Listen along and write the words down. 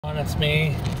It's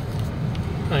me.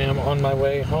 I am on my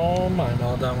way home. I'm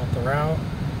all done with the route.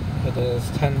 It is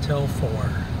 10 till 4.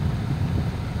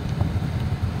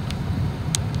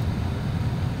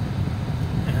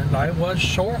 And I was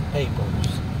short papers.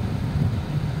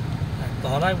 I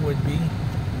thought I would be.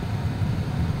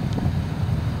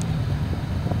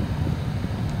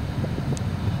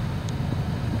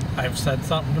 I've said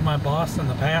something to my boss in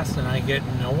the past and I get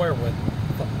nowhere with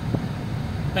them.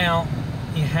 Well,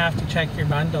 you have to check your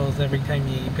bundles every time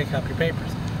you pick up your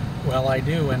papers. Well, I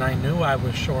do, and I knew I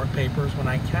was short papers when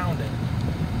I counted.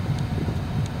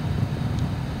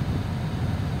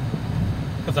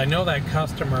 Because I know that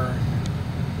customer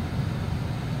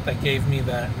that gave me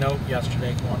that note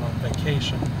yesterday going on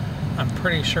vacation, I'm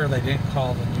pretty sure they didn't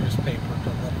call the newspaper to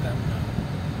let them know.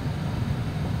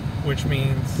 Which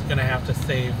means gonna have to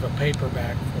save a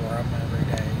paperback for them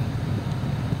every day.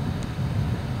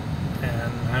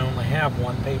 And I only have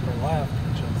one paper left,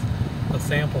 which is the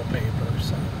sample paper,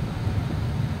 so.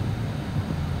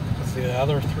 Because the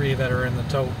other 3 that are in the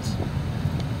tote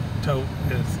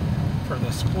is for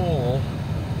the school,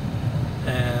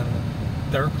 and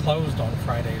they're closed on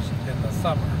Fridays in the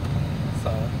summer.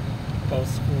 So both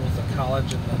schools, the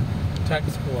college and the tech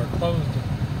school, are closed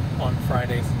on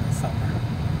Fridays in the summer.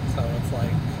 So it's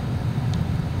like,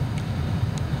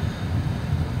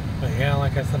 but yeah,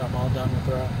 like I said, I'm all done with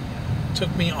the route.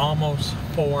 Took me almost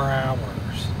 4 hours,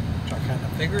 which I kind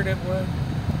of figured it would.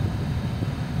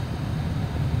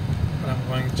 But I'm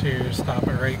going to stop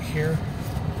it right here.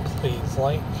 Please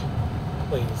like,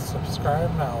 please subscribe,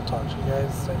 and I'll talk to you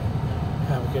guys soon.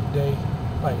 Have a good day.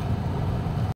 Bye.